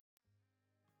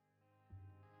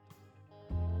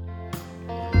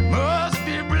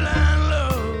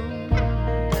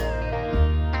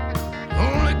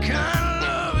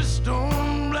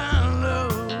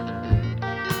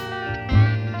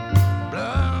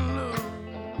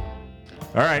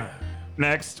All right.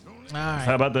 Next. All right.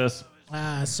 How about this?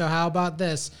 So how about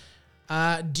this?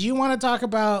 Do you want to talk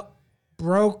about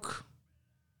broke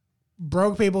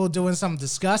people doing something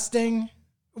disgusting?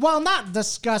 Well, not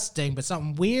disgusting, but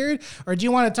something weird? Or do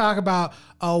you want to talk about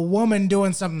a woman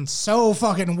doing something so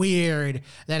fucking weird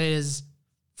that it is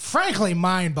frankly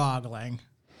mind-boggling?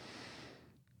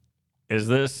 Is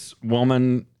this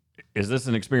an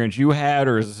experience you had,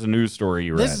 or is this a news story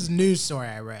you read? This is a news story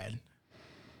I read.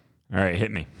 All right,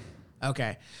 hit me.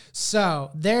 Okay.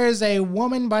 So there's a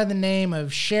woman by the name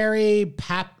of Sherry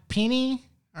Papini,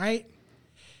 right?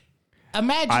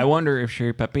 Imagine. I wonder if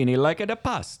Sherry Papini liked the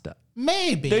pasta.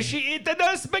 Maybe. Does she eat the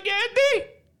spaghetti?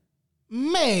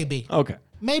 Maybe. Okay.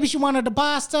 Maybe she wanted the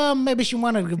pasta. Maybe she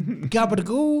wanted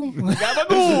gabagoo.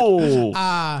 Gabagoo.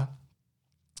 All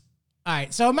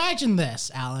right. So imagine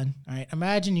this, Alan. All right.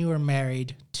 Imagine you were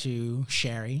married to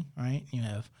Sherry, right? You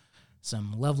have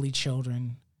some lovely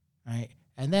children, right?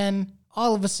 And then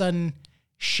all of a sudden,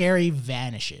 Sherry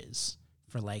vanishes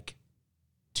for like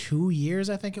 2 years,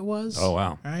 I think it was. Oh,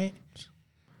 wow. Right?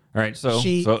 All right. So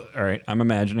all right. I'm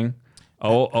imagining.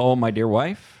 Oh, my dear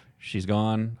wife. She's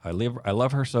gone. I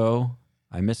love her so.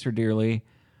 I miss her dearly.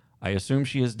 I assume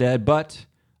she is dead, but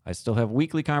I still have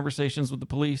weekly conversations with the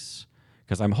police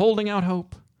because I'm holding out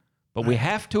hope. But we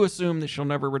have to assume that she'll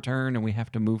never return, and we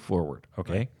have to move forward.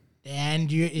 Okay. Right.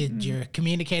 And you're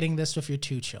communicating this with your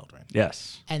 2 children.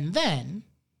 Yes. And then,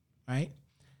 right,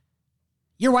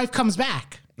 your wife comes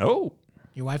back. Oh.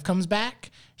 Your wife comes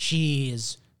back. She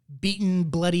is beaten,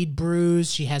 bloodied,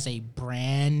 bruised. She has a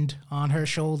brand on her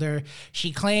shoulder.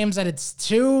 She claims that it's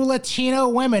 2 Latino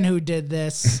women who did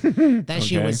this, that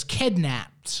she was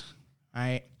kidnapped,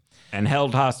 right? And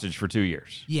held hostage for 2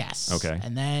 years. Yes. Okay.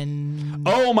 And then...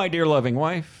 Oh, my dear loving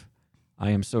wife,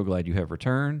 I am so glad you have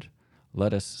returned.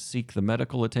 Let us seek the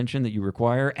medical attention that you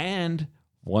require, and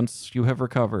once you have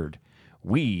recovered,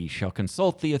 we shall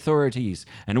consult the authorities,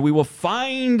 and we will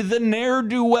find the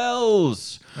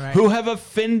ne'er-do-wells who have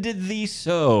offended thee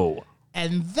so.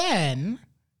 And then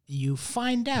you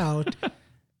find out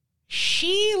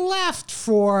she left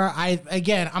for,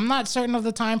 I'm not certain of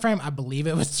the time frame. I believe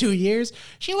it was 2 years.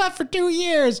 She left for 2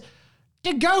 years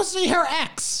to go see her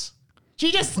ex.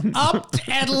 She just upped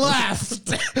and left.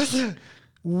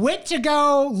 Went to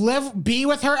go be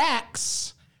with her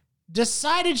ex,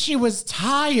 decided she was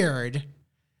tired,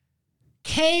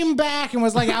 came back and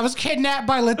was like, I was kidnapped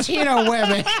by Latino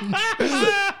women.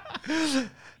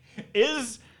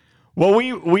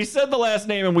 We said the last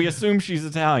name and we assume she's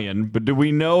Italian, but do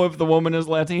we know if the woman is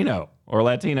Latino or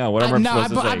Latino, whatever I'm supposed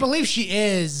to say? I believe she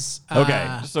is.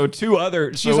 Okay, so 2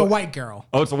 other... She's a white girl.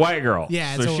 Oh, it's a white girl.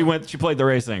 Yeah. So she played the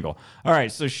race angle. All right,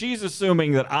 so she's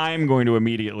assuming that I'm going to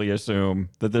immediately assume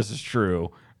that this is true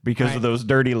because of those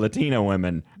dirty Latino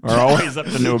women are always up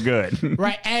to no good.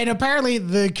 Right, and apparently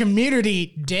the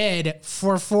community did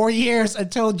for 4 years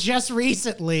until just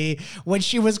recently when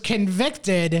she was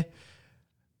convicted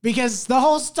because the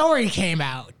whole story came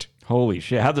out. Holy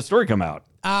shit, how'd the story come out?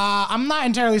 I'm not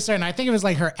entirely certain. I think it was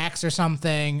like her ex or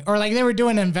something, or like they were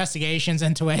doing investigations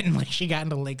into it, and like she got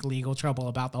into like legal trouble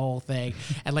about the whole thing,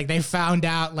 and like they found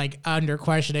out like under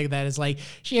questioning that it's like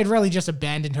she had really just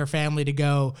abandoned her family to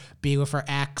go be with her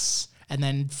ex, and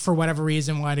then for whatever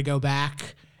reason wanted to go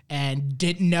back and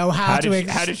didn't know how to.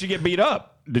 How did she get beat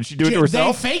up? Did she do it to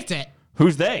herself? They faked it.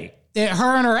 Who's they?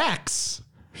 Her and her ex.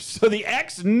 So the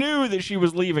ex knew that she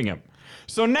was leaving him.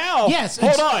 So now, yes,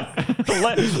 hold on.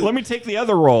 let me take the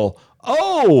other role.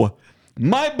 Oh,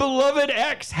 my beloved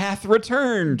ex hath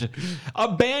returned,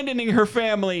 abandoning her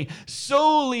family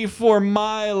solely for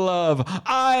my love.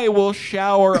 I will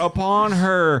shower upon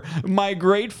her my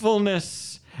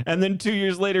gratefulness. And then 2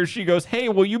 years later, she goes, hey,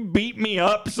 will you beat me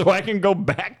up so I can go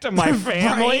back to my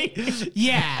family? Right?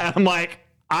 Yeah. And I'm like,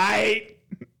 right?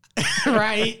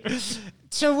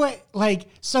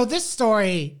 So this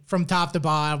story from top to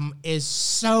bottom is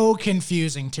so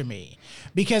confusing to me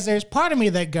because there's part of me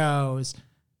that goes,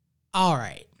 all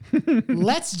right,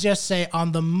 let's just say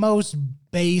on the most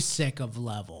basic of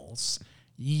levels,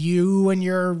 you and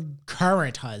your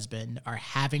current husband are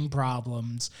having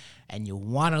problems and you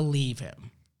want to leave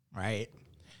him, right?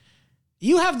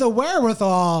 You have the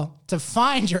wherewithal to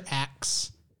find your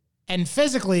ex and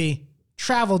physically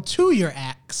travel to your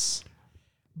ex.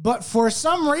 But for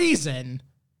some reason,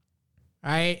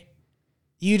 right,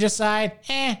 you decide,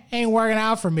 ain't working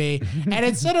out for me. And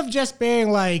instead of just being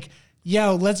like,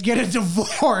 yo, let's get a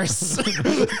divorce,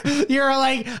 you're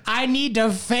like, I need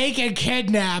to fake a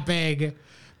kidnapping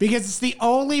because it's the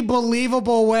only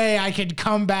believable way I can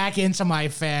come back into my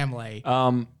family.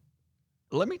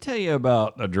 Let me tell you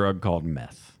about a drug called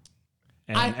meth.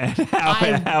 and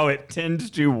how it tends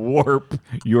to warp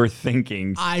your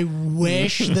thinking. I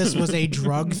wish this was a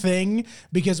drug thing,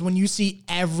 because when you see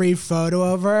every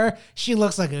photo of her, she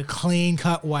looks like a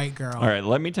clean-cut white girl. All right,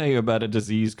 let me tell you about a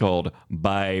disease called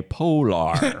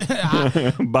bipolar.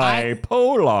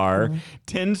 Bipolar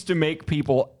tends to make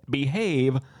people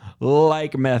behave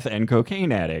like meth and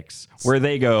cocaine addicts, where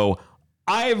they go,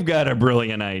 I've got a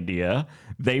brilliant idea.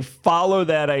 They follow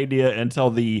that idea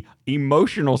until the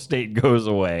emotional state goes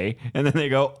away, and then they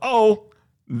go, oh,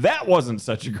 that wasn't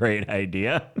such a great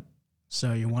idea.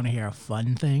 So you want to hear a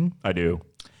fun thing? I do.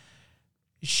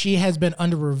 She has been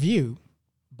under review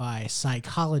by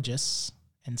psychologists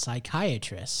and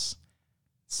psychiatrists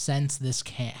since this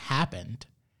happened,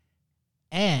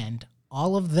 and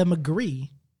all of them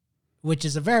agree, which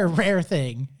is a very rare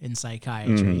thing in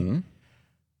psychiatry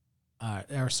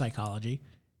or psychology,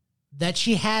 that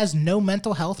she has no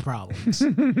mental health problems.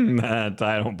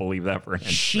 I don't believe that for an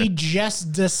instant. She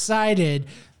just decided.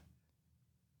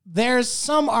 There's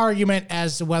some argument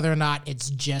as to whether or not it's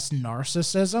just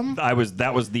narcissism.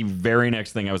 That was the very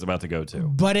next thing I was about to go to.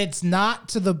 But it's not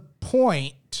to the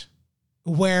point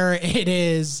where it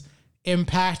is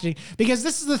impacting, because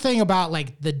this is the thing about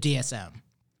like the DSM,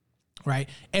 right?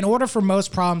 In order for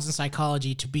most problems in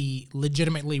psychology to be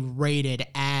legitimately rated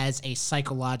as a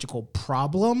psychological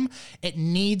problem, it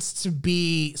needs to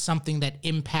be something that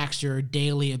impacts your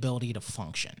daily ability to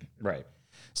function. Right.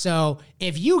 So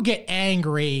if you get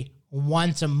angry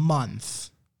once a month,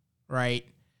 right,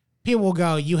 people will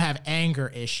go, you have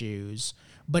anger issues,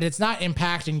 but it's not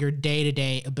impacting your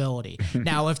day-to-day ability.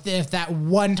 Now, if that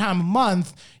one time a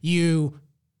month you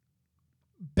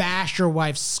bash your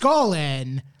wife's skull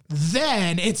in,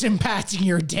 then it's impacting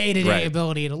your day-to-day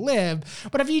ability to live.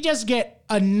 But if you just get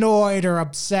annoyed or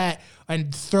upset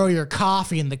and throw your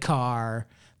coffee in the car,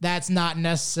 that's not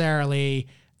necessarily,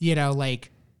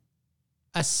 like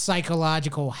a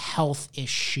psychological health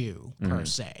issue per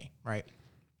se, right?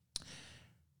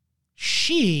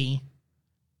 She,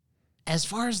 as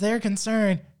far as they're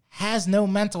concerned, has no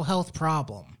mental health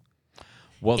problem.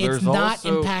 Well, it's not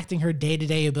impacting her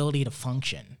day-to-day ability to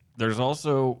function. There's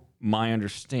also, my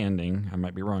understanding, I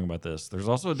might be wrong about this, there's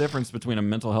also a difference between a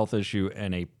mental health issue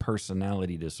and a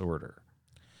personality disorder.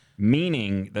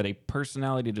 Meaning that a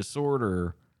personality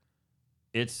disorder,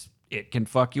 it can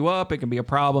fuck you up, it can be a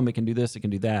problem, it can do this, it can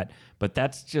do that, but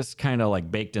that's just kind of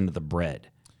like baked into the bread.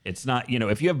 It's not,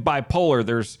 if you have bipolar,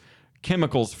 there's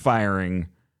chemicals firing,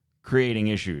 creating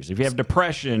issues. If you have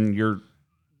depression, your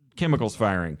chemicals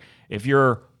firing. If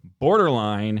you're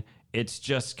borderline, it's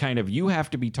just kind of, you have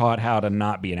to be taught how to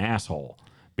not be an asshole,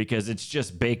 because it's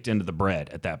just baked into the bread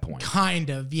at that point. Kind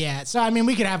of, yeah. So,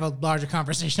 we could have a larger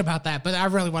conversation about that, but I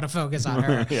really want to focus on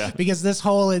her because this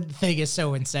whole thing is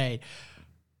so insane.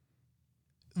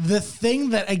 The thing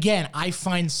that, again, I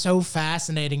find so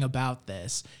fascinating about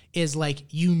this is,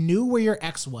 like, you knew where your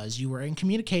ex was. You were in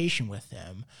communication with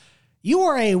him. You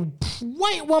were a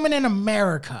white woman in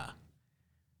America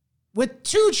with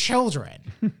 2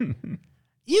 children.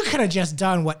 You could have just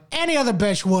done what any other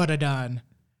bitch would have done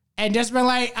and just been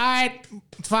like, all right,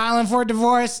 filing for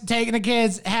divorce, taking the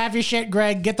kids, have your shit,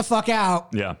 Greg, get the fuck out.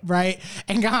 Yeah. Right?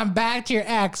 And gone back to your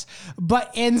ex.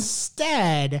 But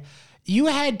instead, you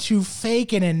had to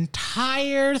fake an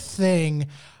entire thing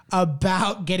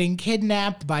about getting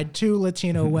kidnapped by 2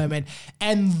 Latino women.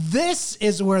 And this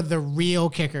is where the real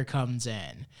kicker comes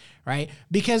in, right?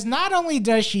 Because not only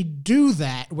does she do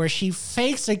that, where she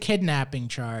fakes a kidnapping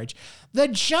charge, the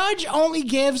judge only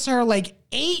gives her like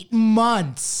 8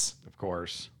 months. Of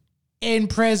course. In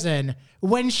prison,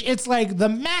 when it's like the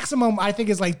maximum, I think,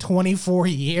 is like 24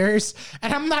 years.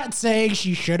 And I'm not saying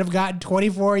she should have gotten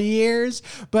 24 years,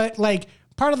 but like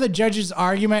part of the judge's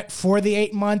argument for the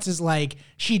 8 months is like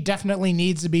she definitely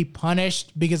needs to be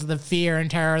punished because of the fear and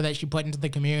terror that she put into the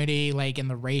community, like, and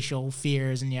the racial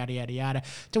fears and yada, yada, yada.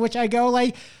 To which I go,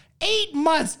 like, 8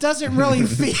 months doesn't really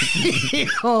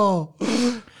feel...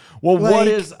 Well, what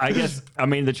is, I guess,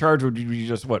 the charge would be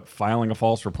just, filing a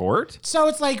false report? So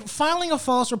it's like filing a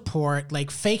false report, like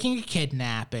faking a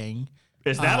kidnapping.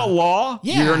 Is that a law?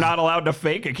 Yeah. You're not allowed to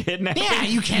fake a kidnapping? Yeah,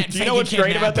 you can't Do fake a kidnapping. you know what's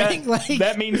great about that? Like,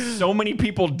 that means so many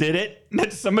people did it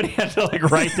that somebody had to,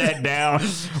 write that down.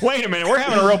 Wait a minute, we're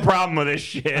having a real problem with this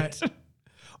shit.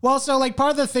 Well, so,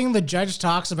 part of the thing the judge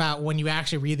talks about when you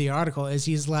actually read the article is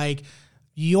he's like,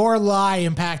 your lie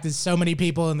impacted so many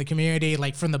people in the community,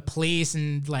 from the police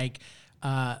and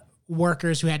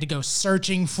workers who had to go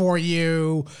searching for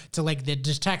you to the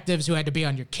detectives who had to be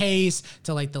on your case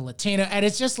to the Latino. And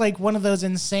it's just one of those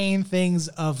insane things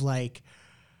of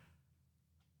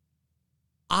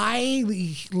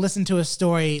listen to a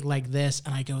story like this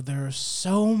and I go, there are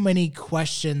so many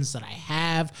questions that I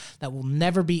have that will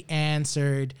never be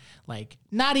answered. Like,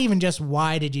 not even just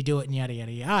why did you do it and yada,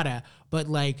 yada, yada, but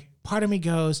like part of me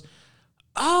goes,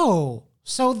 oh,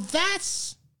 so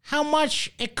that's how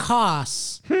much it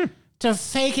costs to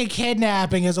fake a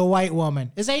kidnapping as a white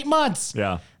woman. Is 8 months.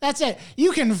 Yeah. That's it.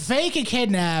 You can fake a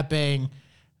kidnapping,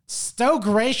 stoke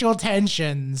racial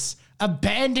tensions,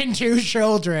 abandon 2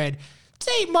 children. It's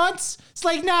 8 months. It's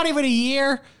like not even a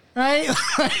year, right?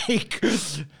 Like,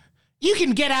 you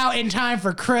can get out in time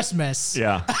for Christmas.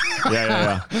 Yeah.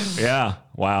 Yeah.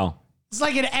 Wow. It's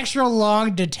like an extra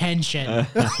long detention.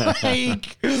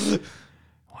 Like,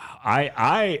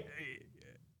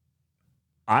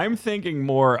 I'm thinking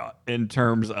more in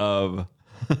terms of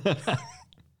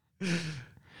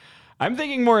I'm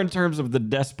thinking more in terms of the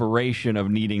desperation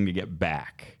of needing to get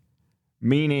back.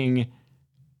 Meaning,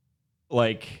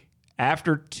 like,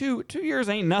 after two years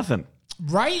ain't nothing.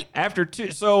 right? After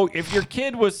 2, so if your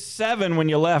kid was 7 when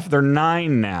you left, they're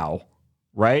 9 now,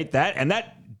 right?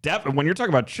 When you're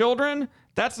talking about children,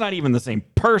 that's not even the same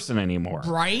person anymore.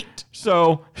 Right?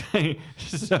 So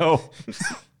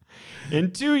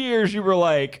in 2 years, you were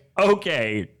like,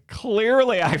 okay,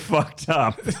 clearly I fucked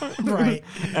up. Right.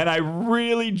 And I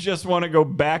really just want to go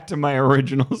back to my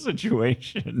original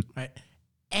situation. Right.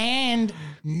 And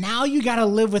now you got to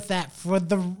live with that for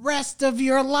the rest of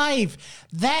your life.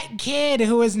 That kid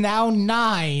who is now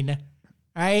 9,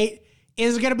 right,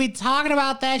 is going to be talking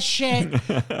about that shit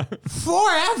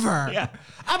forever. Yeah.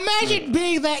 Imagine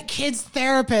being that kid's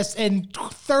therapist in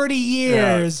 30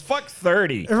 years. Fuck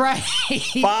 30. Right.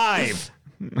 5.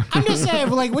 I'm just saying,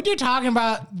 like, when you're talking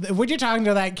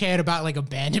to that kid about like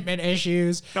abandonment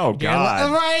issues, Oh,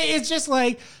 God. right? It's just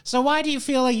like, so why do you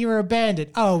feel like you were abandoned?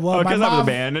 Oh, well, my Because I'm mom,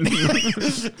 abandoned.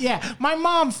 yeah, my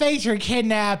mom faked her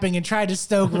kidnapping and tried to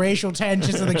stoke racial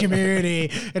tensions in the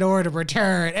community in order to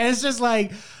return, and it's just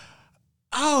like,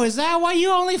 oh, is that why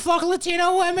you only fuck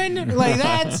Latino women? Like,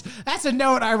 that's a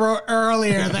note I wrote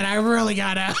earlier that I really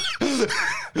gotta.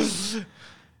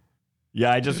 Yeah,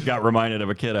 I just got reminded of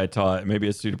a kid I taught. Maybe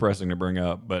it's too depressing to bring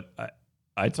up, but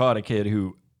I taught a kid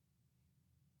who,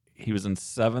 he was in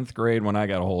 7th grade when I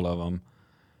got a hold of him.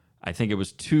 I think it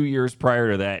was 2 years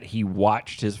prior to that, he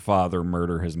watched his father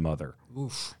murder his mother.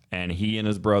 Oof. And he and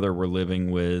his brother were living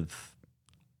with,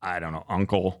 I don't know,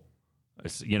 uncle,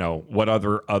 you know, what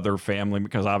other family,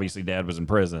 because obviously dad was in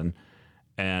prison.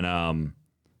 And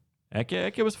that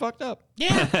kid was fucked up.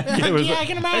 Yeah, I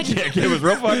can imagine. That kid was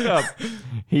real fucked up.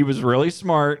 He was really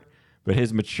smart, but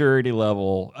his maturity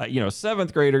level,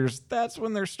 7th graders, that's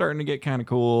when they're starting to get kind of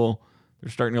cool. They're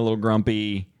starting to get a little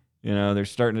grumpy. They're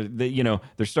starting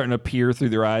to peer through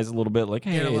their eyes a little bit, like,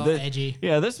 hey, Get a little edgy.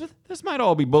 Yeah, this might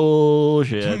all be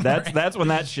bullshit. Right. That's when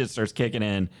that shit starts kicking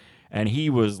in. And he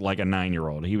was like a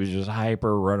 9-year-old. He was just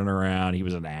hyper, running around. He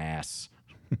was an ass.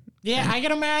 Yeah, I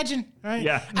can imagine. Right?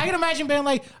 Yeah. I can imagine being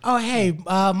like, oh, hey,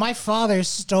 my father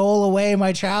stole away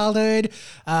my childhood,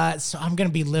 so I'm going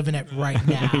to be living it right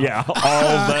now. Yeah,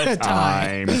 all the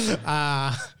time.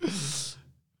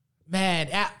 Man,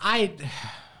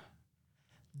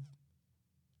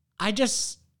 I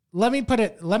just, let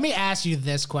me ask you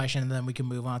this question, and then we can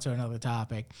move on to another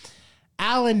topic.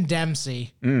 Alan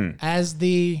Dempsey, as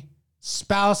the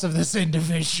spouse of this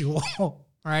individual,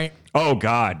 right? Oh,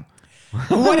 God.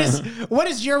 What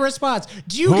is your response?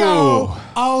 Do you go,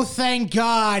 oh, thank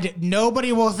God,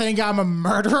 nobody will think I'm a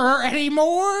murderer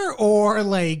anymore? Or,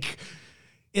 like,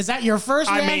 is that your first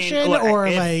reaction?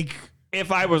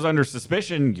 If I was under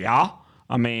suspicion, yeah.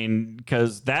 I mean,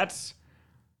 because that's,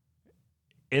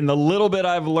 in the little bit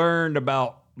I've learned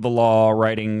about the law,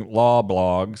 writing law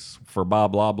blogs for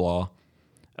Bob Loblaw,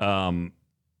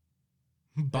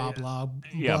 Bob Lob.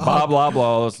 yeah, Bob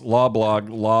Loblaw's law blog,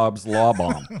 Lob's Law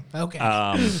Bomb. Okay.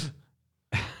 That's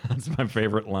my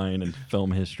favorite line in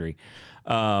film history.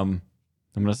 I'm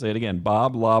going to say it again.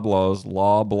 Bob Loblaw's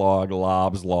law blog,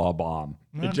 Lob's Law Bomb.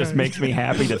 It just makes me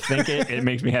happy to think it. It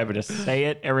makes me happy to say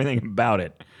it. Everything about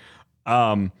it.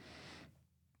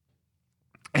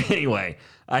 Anyway,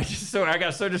 I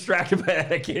got so distracted by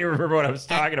that I can't even remember what I was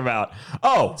talking about.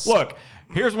 Oh, look.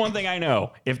 Here's one thing I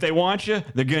know. If they want you,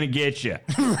 they're going to get you.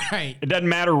 Right. It doesn't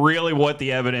matter really what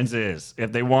the evidence is.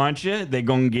 If they want you, they're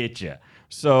going to get you.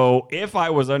 So if I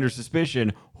was under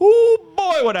suspicion, oh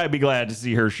boy, would I be glad to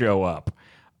see her show up.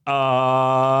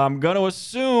 I'm going to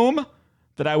assume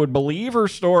that I would believe her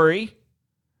story,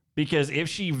 because if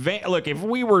she if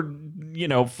we were,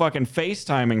 fucking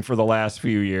FaceTiming for the last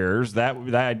few years,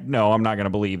 that no, I'm not going to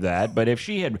believe that. But if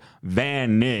she had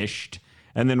vanished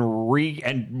and then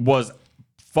and was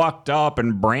fucked up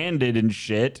and branded and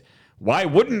shit, Why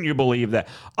wouldn't you believe that?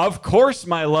 Of course,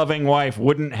 my loving wife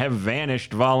wouldn't have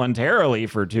vanished voluntarily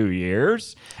for 2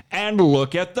 years. And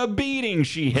look at the beating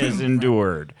she has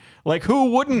endured. Like,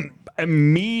 who wouldn't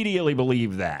immediately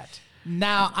believe that?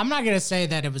 Now, I'm not going to say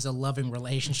that it was a loving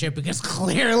relationship because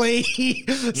clearly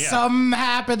something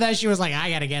happened that she was like, I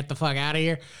got to get the fuck out of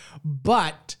here.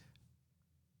 But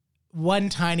one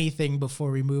tiny thing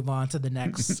before we move on to the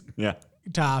next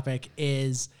topic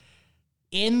is,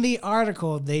 in the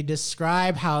article, they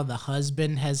describe how the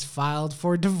husband has filed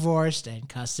for divorce and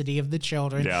custody of the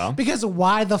children. Yeah. Because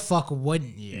why the fuck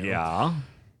wouldn't you? Yeah.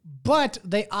 But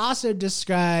they also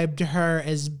described her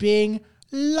as being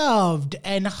loved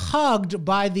and hugged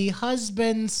by the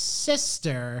husband's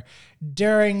sister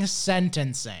during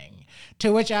sentencing.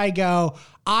 To which I go,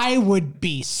 I would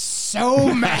be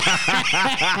so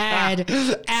mad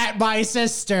at my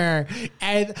sister.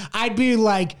 And I'd be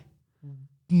like,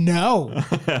 no.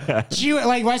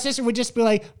 My sister would just be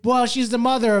like, well, she's the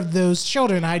mother of those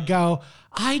children. I'd go,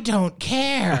 I don't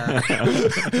care.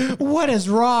 What is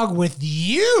wrong with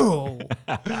you?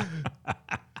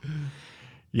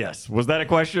 Yes. Was that a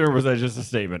question or was that just a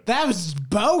statement? That was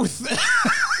both.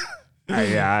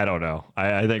 I don't know.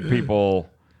 I think people...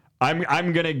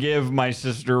 I'm gonna give my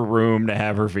sister room to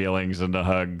have her feelings and to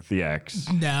hug the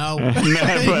ex. No,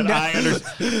 but No.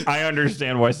 I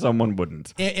understand why someone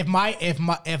wouldn't. If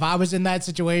I was in that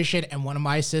situation and one of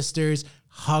my sisters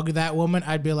hugged that woman,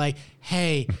 I'd be like,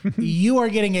 hey, you are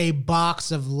getting a box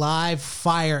of live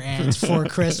fire ants for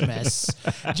Christmas.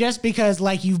 Just because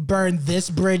you've burned this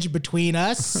bridge between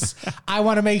us, I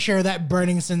want to make sure that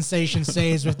burning sensation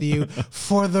stays with you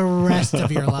for the rest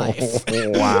of your life.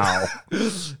 Wow.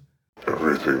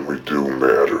 Everything we do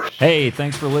matters. Hey,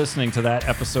 thanks for listening to that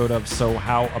episode of So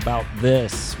How About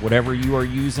This? Whatever you are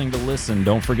using to listen,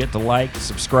 don't forget to like,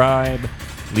 subscribe,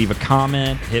 leave a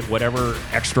comment, hit whatever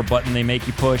extra button they make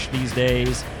you push these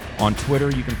days. On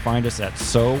Twitter, you can find us at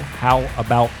So How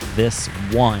About This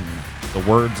 1. The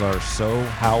words are So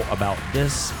How About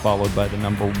This, followed by the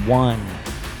number 1.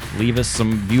 Leave us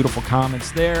some beautiful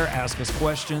comments there. Ask us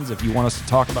questions. If you want us to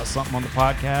talk about something on the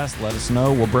podcast, let us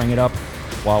know. We'll bring it up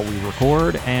while we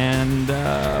record, and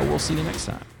we'll see you next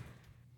time.